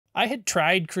I had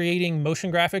tried creating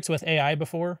motion graphics with AI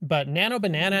before, but Nano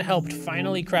Banana helped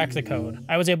finally crack the code.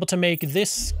 I was able to make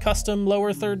this custom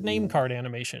lower third name card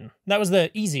animation. That was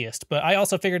the easiest, but I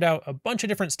also figured out a bunch of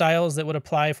different styles that would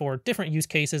apply for different use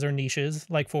cases or niches,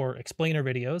 like for explainer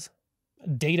videos,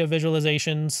 data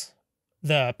visualizations,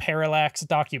 the parallax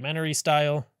documentary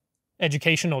style,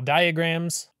 educational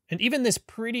diagrams, and even this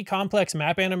pretty complex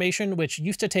map animation, which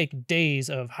used to take days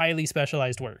of highly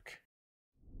specialized work.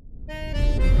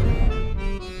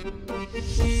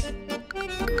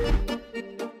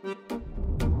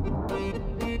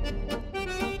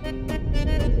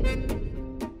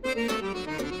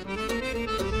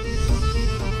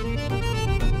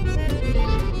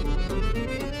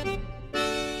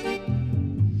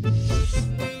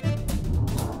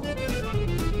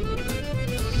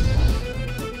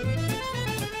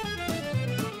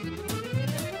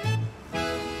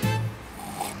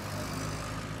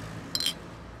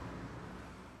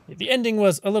 The ending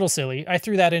was a little silly. I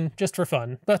threw that in just for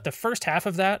fun. But the first half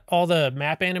of that, all the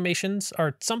map animations,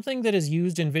 are something that is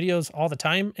used in videos all the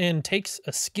time and takes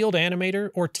a skilled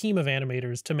animator or team of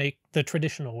animators to make the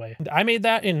traditional way. And I made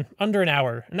that in under an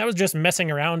hour, and that was just messing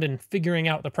around and figuring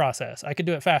out the process. I could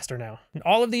do it faster now. And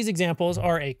all of these examples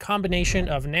are a combination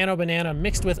of Nano Banana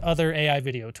mixed with other AI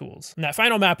video tools. And that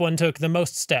final map one took the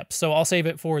most steps, so I'll save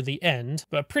it for the end.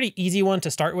 But a pretty easy one to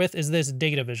start with is this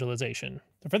data visualization.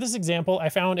 So for this example, I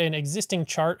found an existing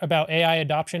chart about AI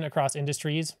adoption across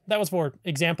industries. That was for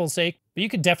example's sake, but you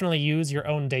could definitely use your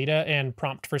own data and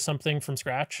prompt for something from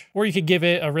scratch. Or you could give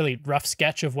it a really rough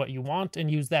sketch of what you want and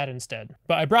use that instead.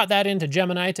 But I brought that into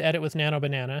Gemini to edit with Nano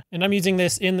Banana, and I'm using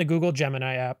this in the Google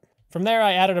Gemini app. From there,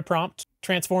 I added a prompt,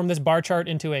 transformed this bar chart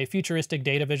into a futuristic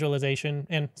data visualization,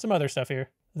 and some other stuff here.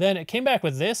 Then it came back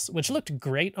with this, which looked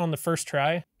great on the first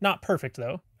try. Not perfect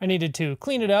though. I needed to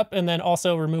clean it up and then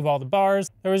also remove all the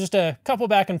bars. There was just a couple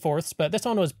back and forths, but this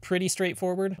one was pretty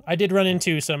straightforward. I did run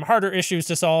into some harder issues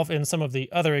to solve in some of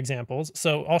the other examples,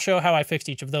 so I'll show how I fixed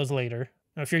each of those later.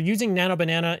 Now, if you're using Nano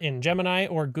Banana in Gemini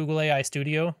or Google AI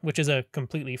Studio, which is a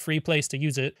completely free place to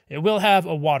use it, it will have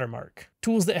a watermark.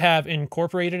 Tools that have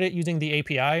incorporated it using the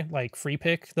API, like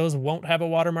FreePick, those won't have a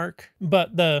watermark,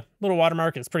 but the little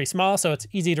watermark is pretty small, so it's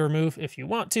easy to remove if you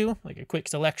want to, like a quick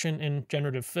selection in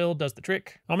generative fill does the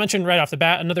trick. I'll mention right off the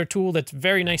bat, another tool that's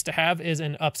very nice to have is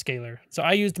an upscaler. So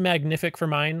I used Magnific for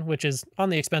mine, which is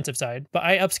on the expensive side, but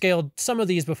I upscaled some of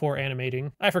these before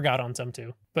animating. I forgot on some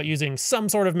too, but using some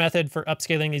sort of method for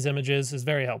upscaling these images is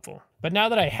very helpful. But now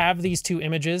that I have these two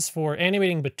images, for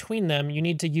animating between them, you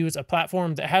need to use a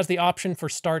platform that has the option for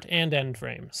start and end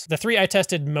frames. The three I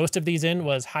tested most of these in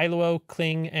was Hailuo,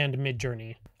 Kling, and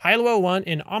Midjourney. Hailuo won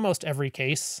in almost every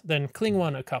case, then Kling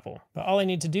won a couple. But all I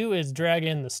need to do is drag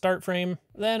in the start frame,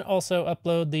 then also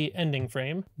upload the ending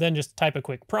frame, then just type a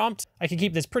quick prompt. I can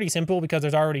keep this pretty simple because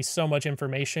there's already so much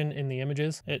information in the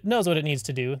images. It knows what it needs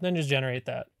to do, then just generate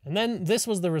that. And then this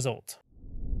was the result.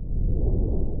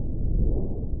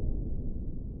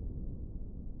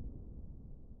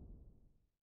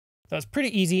 That was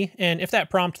pretty easy, and if that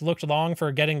prompt looked long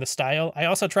for getting the style, I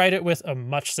also tried it with a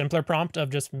much simpler prompt of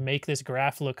just make this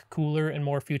graph look cooler and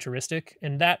more futuristic,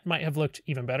 and that might have looked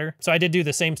even better. So I did do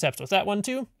the same steps with that one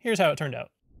too. Here's how it turned out.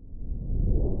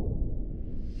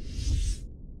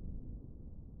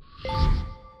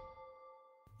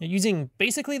 Using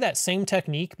basically that same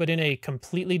technique, but in a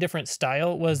completely different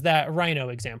style, was that Rhino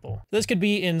example. This could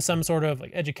be in some sort of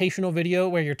like educational video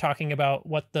where you're talking about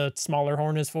what the smaller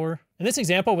horn is for. And this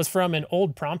example was from an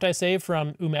old prompt I saved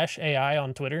from Umesh AI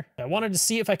on Twitter. I wanted to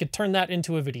see if I could turn that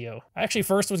into a video. I actually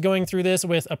first was going through this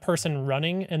with a person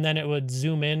running, and then it would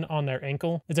zoom in on their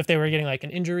ankle as if they were getting like an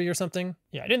injury or something.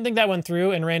 Yeah, I didn't think that went through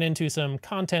and ran into some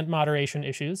content moderation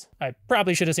issues. I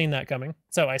probably should have seen that coming.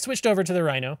 So I switched over to the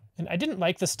Rhino, and I didn't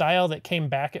like the style that came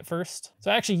back at first. So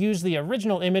I actually used the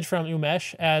original image from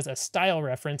Umesh as a style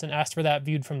reference and asked for that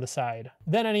viewed from the side.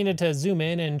 Then I needed to zoom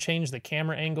in and change the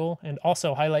camera angle and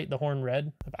also highlight the horn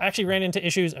red. I actually ran into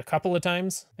issues a couple of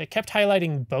times. It kept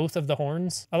highlighting both of the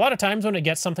horns. A lot of times when it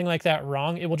gets something like that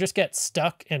wrong, it will just get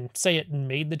stuck and say it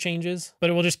made the changes, but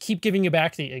it will just keep giving you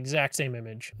back the exact same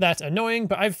image. That's annoying,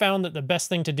 but I've found that the best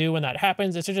thing to do when that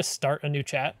happens is to just start a new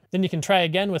chat. Then you can try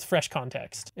again with fresh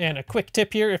context. And a quick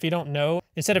tip here, if you don't know,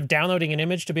 Instead of downloading an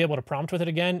image to be able to prompt with it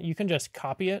again, you can just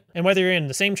copy it. And whether you're in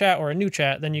the same chat or a new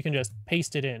chat, then you can just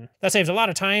paste it in. That saves a lot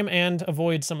of time and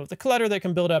avoids some of the clutter that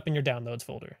can build up in your downloads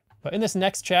folder. But in this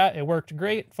next chat, it worked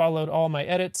great, followed all my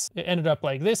edits. It ended up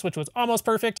like this, which was almost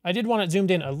perfect. I did want it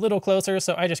zoomed in a little closer,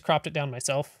 so I just cropped it down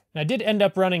myself. And I did end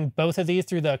up running both of these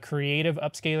through the creative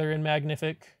upscaler in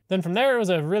Magnific. Then from there, it was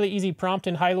a really easy prompt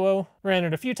in Hilo. Ran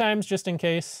it a few times just in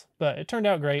case, but it turned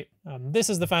out great. This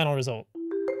is the final result.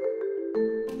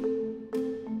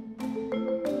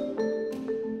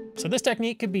 So this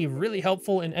technique could be really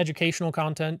helpful in educational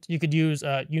content. You could use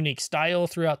a unique style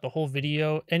throughout the whole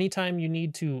video anytime you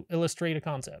need to illustrate a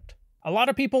concept. A lot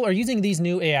of people are using these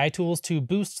new AI tools to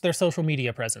boost their social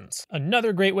media presence.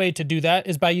 Another great way to do that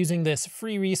is by using this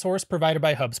free resource provided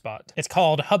by HubSpot. It's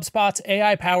called HubSpot's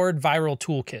AI-powered viral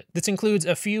toolkit. This includes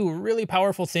a few really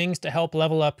powerful things to help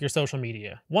level up your social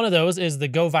media. One of those is the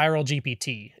Go Viral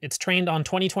GPT. It's trained on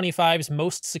 2025's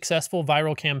most successful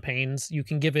viral campaigns. You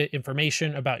can give it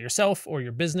information about yourself or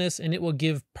your business, and it will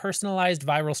give personalized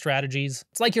viral strategies.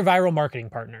 It's like your viral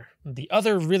marketing partner. The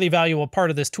other really valuable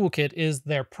part of this toolkit is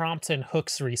their prompts and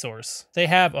hooks resource. They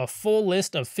have a full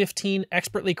list of 15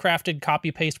 expertly crafted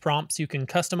copy-paste prompts you can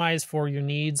customize for your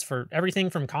needs, for everything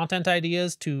from content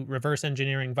ideas to reverse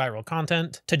engineering viral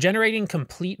content to generating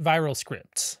complete viral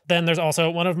scripts. Then there's also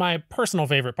one of my personal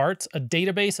favorite parts, a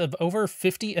database of over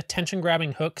 50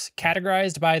 attention-grabbing hooks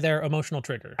categorized by their emotional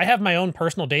trigger. I have my own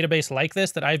personal database like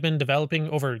this that I've been developing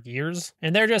over years,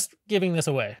 and they're just giving this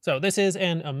away. So this is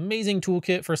an amazing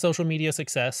toolkit for social media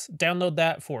success. Download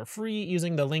that for free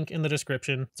using the link in the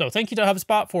description. So thank you to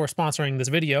HubSpot for sponsoring this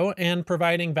video and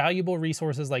providing valuable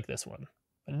resources like this one.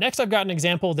 Next, I've got an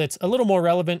example that's a little more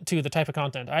relevant to the type of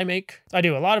content I make. I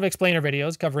do a lot of explainer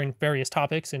videos covering various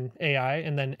topics in AI,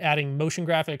 and then adding motion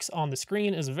graphics on the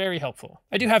screen is very helpful.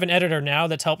 I do have an editor now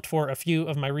that's helped for a few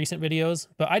of my recent videos,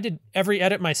 but I did every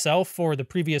edit myself for the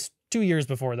previous 2 years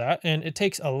before that, and it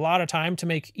takes a lot of time to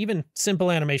make even simple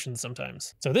animations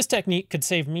sometimes. So this technique could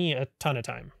save me a ton of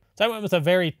time. So I went with a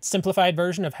very simplified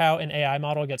version of how an AI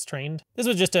model gets trained. This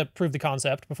was just to prove the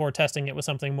concept before testing it with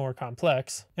something more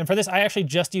complex. And for this, I actually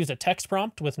just used a text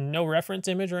prompt with no reference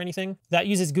image or anything. That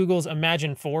uses Google's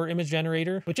Imagen 4 image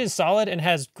generator, which is solid and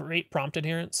has great prompt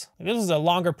adherence. This was a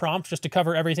longer prompt just to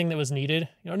cover everything that was needed.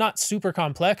 Not super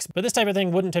complex, but this type of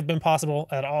thing wouldn't have been possible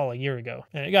at all a year ago.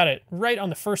 And it got it right on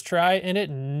the first try, and it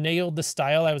nailed the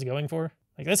style I was going for.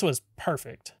 This was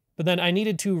perfect. But then I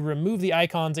needed to remove the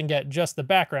icons and get just the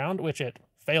background, which it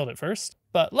failed at first.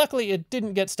 But luckily it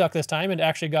didn't get stuck this time and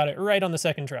actually got it right on the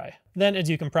second try. Then, as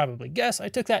you can probably guess, I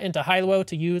took that into Hilo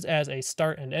to use as a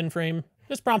start and end frame.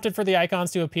 Just prompted for the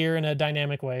icons to appear in a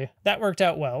dynamic way. That worked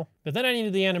out well. But then I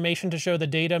needed the animation to show the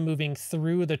data moving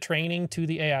through the training to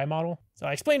the AI model. So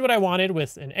I explained what I wanted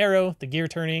with an arrow, the gear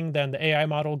turning, then the AI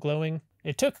model glowing.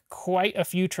 It took quite a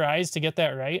few tries to get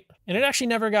that right, and it actually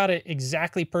never got it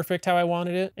exactly perfect how I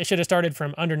wanted it. It should have started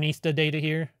from underneath the data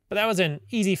here, but that was an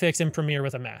easy fix in Premiere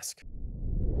with a mask.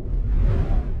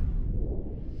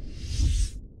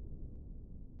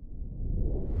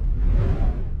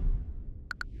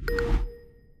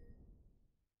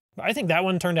 I think that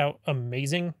one turned out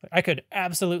amazing. I could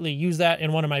absolutely use that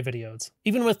in one of my videos.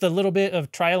 Even with the little bit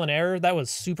of trial and error, that was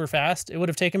super fast. It would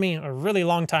have taken me a really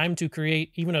long time to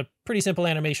create even a pretty simple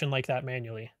animation like that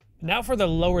manually. Now for the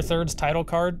lower thirds title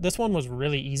card, this one was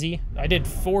really easy. I did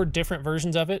 4 different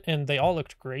versions of it and they all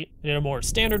looked great. I did a more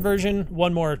standard version,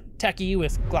 one more techie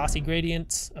with glossy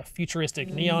gradients, a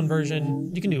futuristic neon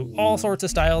version. You can do all sorts of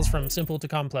styles from simple to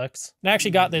complex. And I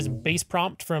actually got this base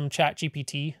prompt from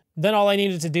ChatGPT. Then all I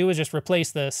needed to do was just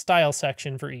replace the style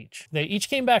section for each. They each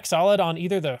came back solid on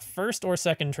either the first or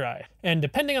second try. And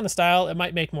depending on the style, it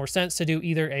might make more sense to do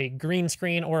either a green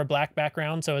screen or a black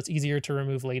background so it's easier to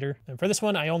remove later. And for this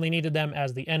one, I only needed them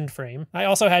as the end frame. I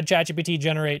also had ChatGPT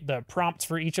generate the prompts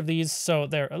for each of these, so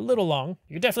they're a little long.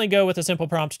 You could definitely go with a simple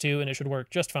prompt too, and it should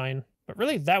work just fine. But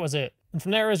really, that was it. And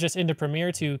from there, it was just into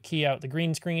Premiere to key out the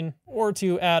green screen or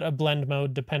to add a blend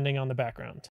mode depending on the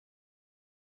background.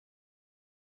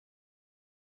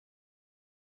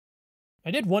 I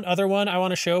did one other one I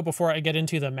want to show before I get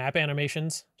into the map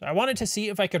animations. So I wanted to see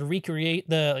if I could recreate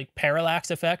the parallax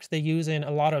effect they use in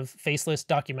a lot of faceless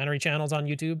documentary channels on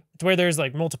YouTube. It's where there's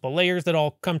multiple layers that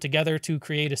all come together to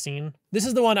create a scene. This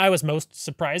is the one I was most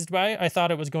surprised by. I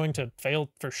thought it was going to fail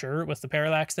for sure with the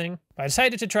parallax thing. I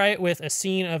decided to try it with a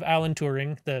scene of Alan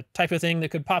Turing, the type of thing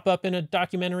that could pop up in a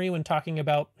documentary when talking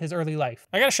about his early life.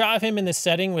 I got a shot of him in this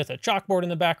setting with a chalkboard in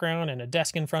the background and a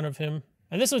desk in front of him.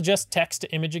 And this was just text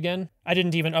to image again. I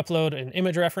didn't even upload an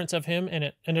image reference of him, and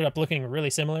it ended up looking really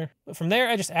similar. But from there,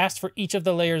 I just asked for each of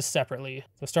the layers separately.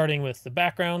 So starting with the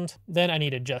background, then I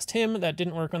needed just him. That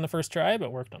didn't work on the first try,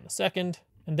 but worked on the second.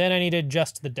 And then I needed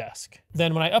just the desk.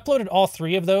 Then when I uploaded all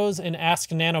 3 of those and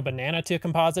asked Nano Banana to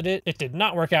composite it, it did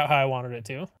not work out how I wanted it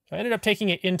to. So I ended up taking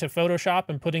it into Photoshop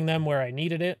and putting them where I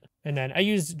needed it. And then I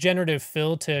used generative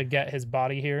fill to get his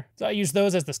body here. So I used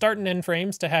those as the start and end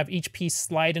frames to have each piece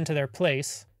slide into their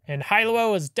place. And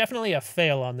high-low was definitely a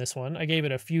fail on this one. I gave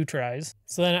it a few tries.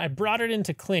 So then I brought it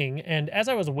into Kling, and as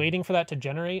I was waiting for that to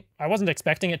generate, I wasn't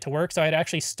expecting it to work, so I had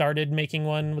actually started making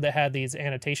one that had these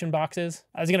annotation boxes.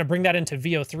 I was going to bring that into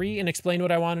VO3 and explain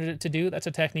what I wanted it to do. That's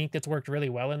a technique that's worked really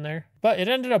well in there. But it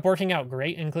ended up working out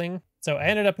great in Kling. So I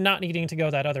ended up not needing to go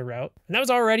that other route. And that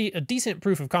was already a decent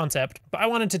proof of concept, but I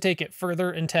wanted to take it further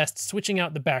and test switching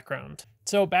out the background.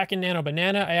 So back in Nano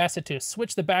Banana, I asked it to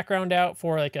switch the background out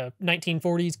for like a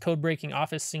 1940s code-breaking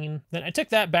office scene. Then I took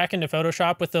that back into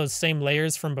Photoshop with those same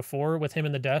layers from before with him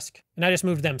in the desk, and I just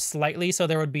moved them slightly so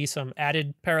there would be some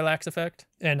added parallax effect.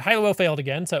 And high-low failed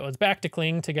again, so it was back to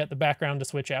Kling to get the background to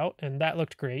switch out, and that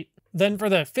looked great. Then for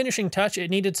the finishing touch,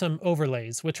 it needed some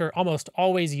overlays, which are almost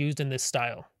always used in this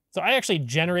style. So I actually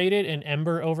generated an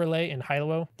Ember overlay in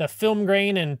high-low. The film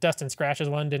grain and dust and scratches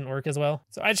one didn't work as well,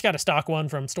 so I just got a stock one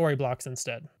from Storyblocks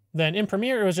instead. Then in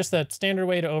Premiere, it was just the standard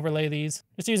way to overlay these,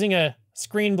 just using a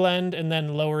screen blend and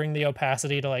then lowering the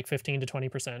opacity to like 15 to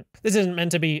 20%. This isn't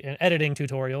meant to be an editing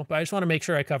tutorial, but I just want to make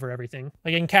sure I cover everything.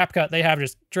 Like in CapCut, they have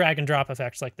just drag and drop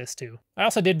effects like this too. I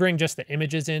also did bring just the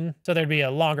images in, so there'd be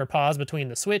a longer pause between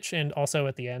the switch and also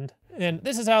at the end. And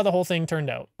this is how the whole thing turned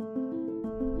out.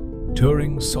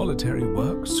 Turing's solitary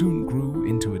work soon grew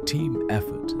into a team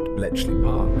effort at Bletchley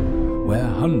Park, where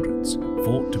hundreds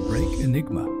fought to break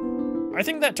Enigma. I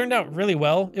think that turned out really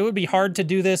well. It would be hard to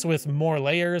do this with more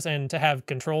layers and to have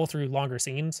control through longer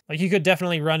scenes. Like you could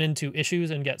definitely run into issues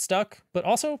and get stuck, but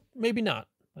also maybe not.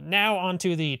 Now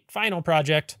onto the final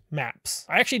project, maps.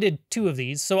 I actually did 2 of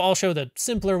these, so I'll show the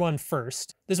simpler one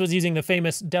first. This was using the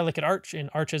famous Delicate Arch in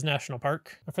Arches National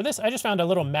Park. For this, I just found a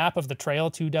little map of the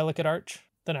trail to Delicate Arch.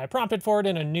 Then I prompted for it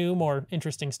in a new, more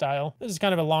interesting style. This is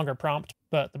kind of a longer prompt,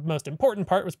 but the most important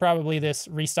part was probably this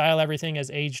restyle everything as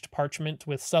aged parchment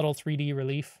with subtle 3D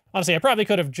relief. Honestly, I probably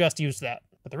could have just used that,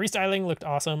 but the restyling looked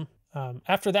awesome.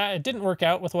 After that, it didn't work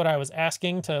out with what I was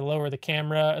asking to lower the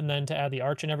camera and then to add the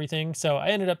arch and everything, so I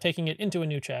ended up taking it into a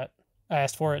new chat. I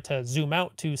asked for it to zoom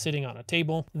out to sitting on a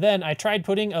table. Then I tried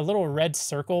putting a little red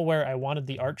circle where I wanted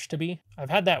the arch to be. I've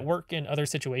had that work in other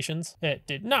situations. It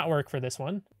did not work for this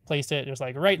one. Placed it just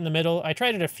like right in the middle. I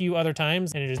tried it a few other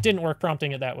times and it just didn't work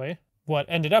prompting it that way. What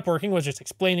ended up working was just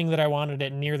explaining that I wanted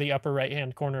it near the upper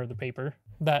right-hand corner of the paper.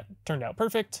 That turned out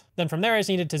perfect. Then from there I just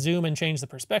needed to zoom and change the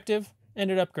perspective.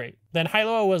 Ended up great. Then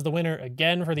high-low was the winner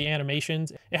again for the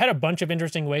animations. It had a bunch of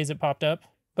interesting ways it popped up.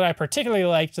 But I particularly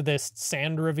liked this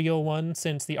sand reveal one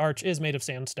since the arch is made of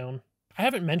sandstone. I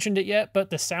haven't mentioned it yet, but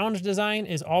the sound design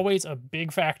is always a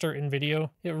big factor in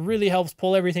video. It really helps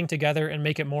pull everything together and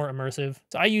make it more immersive.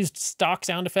 So I used stock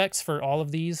sound effects for all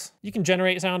of these. You can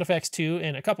generate sound effects too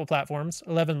in a couple platforms.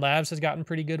 11 Labs has gotten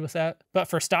pretty good with that. But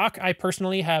for stock, I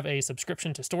personally have a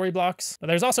subscription to Storyblocks. But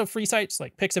there's also free sites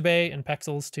like Pixabay and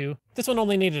Pexels too. This one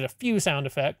only needed a few sound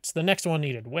effects. The next one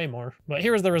needed way more. But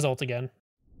here's the result again.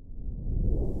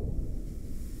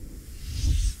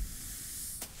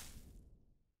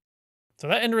 So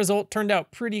that end result turned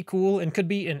out pretty cool and could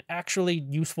be an actually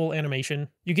useful animation.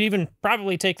 You could even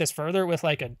probably take this further with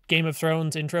like a Game of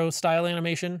Thrones intro style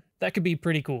animation. That could be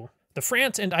pretty cool. The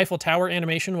France and Eiffel Tower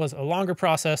animation was a longer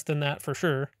process than that for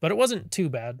sure, but it wasn't too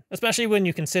bad, especially when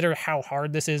you consider how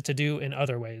hard this is to do in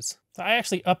other ways. So I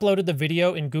actually uploaded the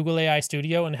video in Google AI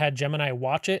Studio and had Gemini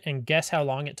watch it and guess how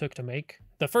long it took to make.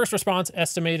 The first response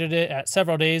estimated it at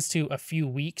several days to a few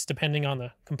weeks, depending on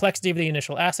the complexity of the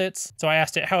initial assets. So I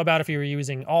asked it, how about if you were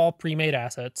using all pre-made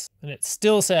assets? And it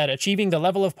still said, achieving the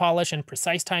level of polish and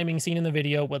precise timing seen in the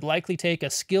video would likely take a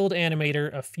skilled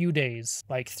animator a few days,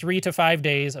 like 3 to 5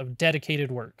 days of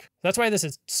dedicated work. That's why this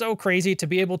is so crazy to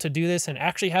be able to do this and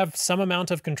actually have some amount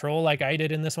of control like I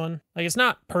did in this one. Like, it's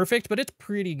not perfect, but it's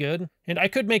pretty good. And I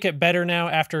could make it better now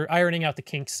after ironing out the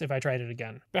kinks if I tried it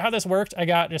again. But how this worked, I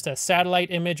got just a satellite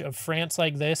image of France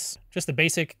like this, just the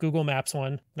basic Google Maps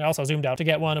one. And I also zoomed out to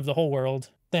get one of the whole world.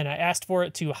 Then I asked for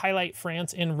it to highlight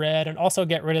France in red and also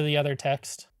get rid of the other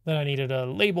text. Then I needed a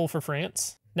label for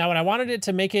France. Now, when I wanted it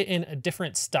to make it in a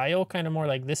different style, kind of more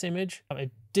like this image,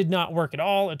 it did not work at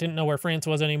all. It didn't know where France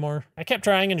was anymore. I kept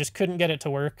trying and just couldn't get it to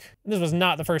work. This was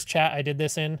not the first chat I did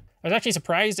this in. I was actually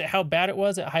surprised at how bad it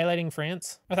was at highlighting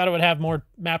France. I thought it would have more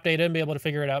map data and be able to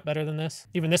figure it out better than this.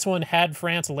 Even this one had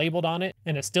France labeled on it,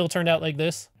 and it still turned out like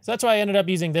this. So that's why I ended up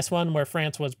using this one where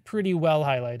France was pretty well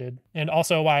highlighted, and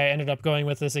also why I ended up going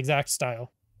with this exact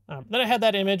style. Then I had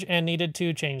that image and needed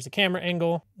to change the camera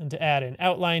angle and to add an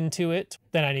outline to it.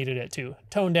 Then I needed it to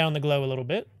tone down the glow a little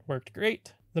bit. Worked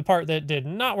great. The part that did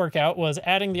not work out was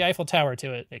adding the Eiffel Tower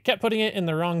to it. It kept putting it in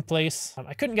the wrong place.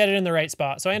 I couldn't get it in the right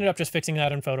spot, so I ended up just fixing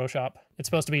that in Photoshop. It's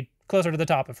supposed to be closer to the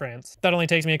top of France. That only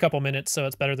takes me a couple minutes, so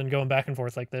it's better than going back and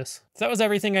forth like this. So that was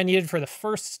everything I needed for the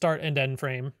first start and end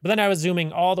frame. But then I was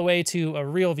zooming all the way to a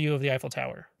real view of the Eiffel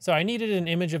Tower. So I needed an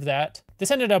image of that.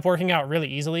 This ended up working out really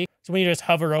easily. So when you just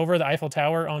hover over the Eiffel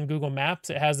Tower on Google Maps,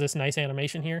 it has this nice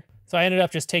animation here. So I ended up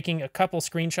just taking a couple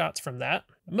screenshots from that.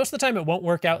 Most of the time it won't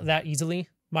work out that easily.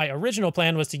 My original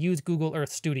plan was to use Google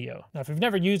Earth Studio. Now, if you've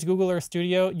never used Google Earth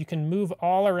Studio, you can move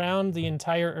all around the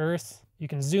entire Earth. You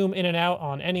can zoom in and out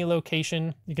on any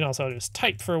location. You can also just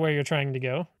type for where you're trying to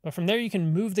go. But from there, you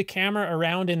can move the camera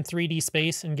around in 3D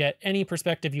space and get any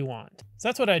perspective you want. So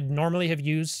that's what I'd normally have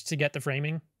used to get the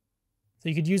framing. So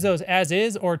you could use those as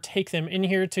is or take them in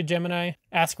here to Gemini,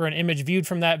 ask for an image viewed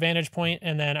from that vantage point,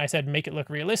 and then I said make it look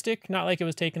realistic, not like it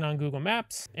was taken on Google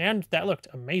Maps, and that looked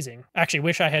amazing. I actually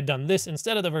wish I had done this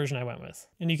instead of the version I went with.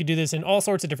 And you could do this in all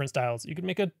sorts of different styles. You could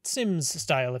make a Sims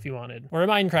style if you wanted, or a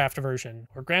Minecraft version,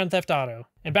 or Grand Theft Auto.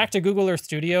 And back to Google Earth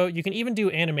Studio, you can even do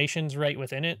animations right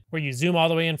within it, where you zoom all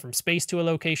the way in from space to a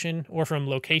location, or from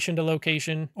location to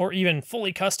location, or even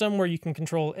fully custom where you can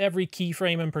control every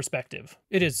keyframe and perspective.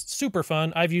 It is super fun.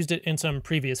 I've used it in some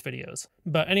previous videos.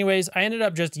 But anyways, I ended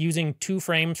up just using 2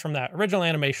 frames from that original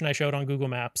animation I showed on Google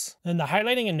Maps. And the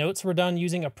highlighting and notes were done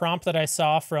using a prompt that I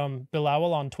saw from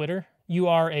Bilawal on Twitter. You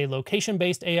are a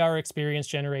location-based AR experience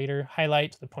generator.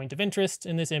 Highlight the point of interest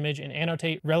in this image and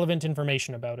annotate relevant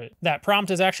information about it. That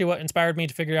prompt is actually what inspired me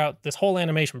to figure out this whole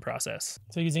animation process.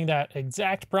 So using that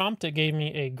exact prompt, it gave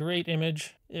me a great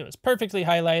image. It was perfectly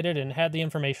highlighted and had the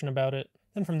information about it.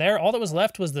 Then from there, all that was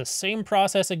left was the same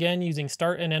process again using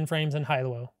start and end frames and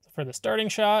high-low. So for the starting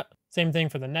shot, same thing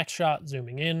for the next shot,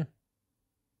 zooming in.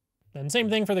 Then same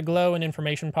thing for the glow and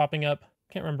information popping up.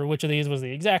 Can't remember which of these was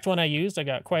the exact one I used. I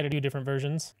got quite a few different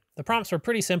versions. The prompts were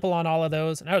pretty simple on all of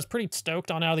those, and I was pretty stoked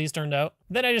on how these turned out.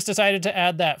 Then I just decided to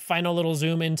add that final little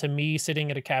zoom into me sitting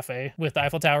at a cafe with the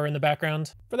Eiffel Tower in the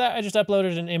background. For that, I just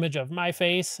uploaded an image of my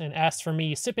face and asked for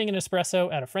me sipping an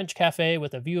espresso at a French cafe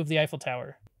with a view of the Eiffel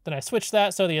Tower. Then I switched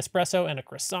that so the espresso and a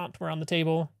croissant were on the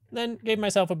table, then gave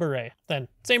myself a beret. Then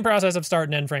same process of start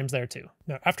and end frames there too.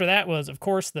 Now after that was of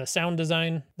course the sound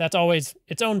design. That's always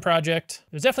its own project.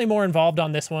 There's definitely more involved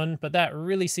on this one, but that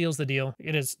really seals the deal.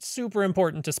 It is super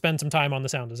important to spend some time on the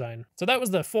sound design. So that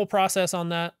was the full process on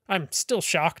that. I'm still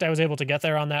shocked I was able to get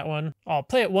there on that one. I'll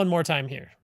play it one more time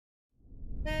here.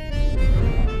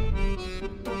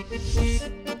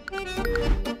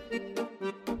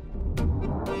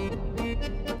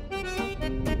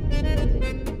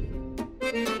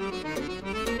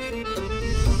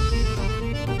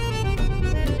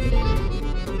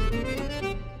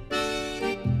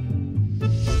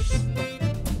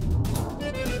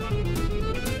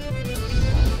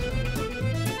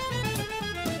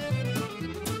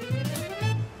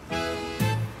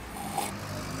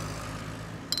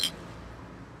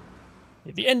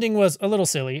 The ending was a little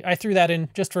silly. I threw that in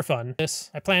just for fun.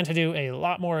 I plan to do a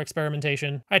lot more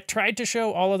experimentation. I tried to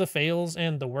show all of the fails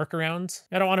and the workarounds.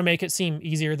 I don't want to make it seem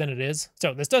easier than it is.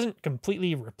 So this doesn't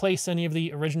completely replace any of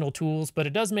the original tools, but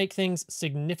it does make things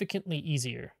significantly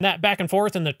easier. And that back and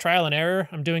forth and the trial and error,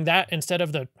 I'm doing that instead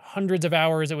of the hundreds of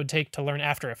hours it would take to learn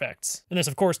After Effects. And this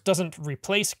of course doesn't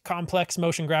replace complex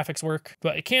motion graphics work,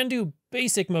 but it can do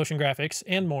basic motion graphics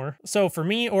and more. So for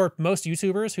me or most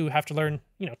YouTubers who have to learn,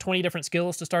 20 different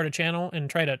skills to start a channel and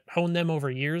try to hone them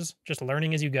over years, just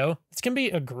learning as you go, this can be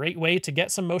a great way to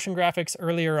get some motion graphics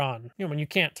earlier on, when you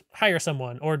can't hire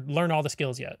someone or learn all the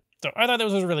skills yet. So I thought that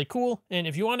was really cool, and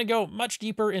if you want to go much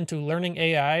deeper into learning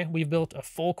AI, we've built a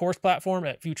full course platform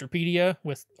at Futurepedia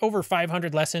with over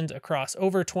 500 lessons across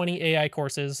over 20 AI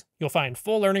courses. You'll find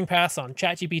full learning paths on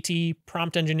ChatGPT,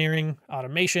 prompt engineering,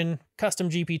 automation, custom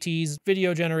GPTs,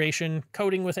 video generation,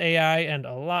 coding with AI, and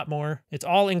a lot more. It's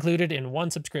all included in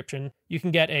one subscription. You can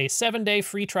get a 7-day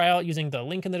free trial using the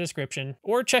link in the description,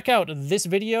 or check out this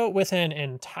video with an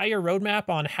entire roadmap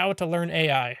on how to learn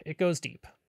AI. It goes deep.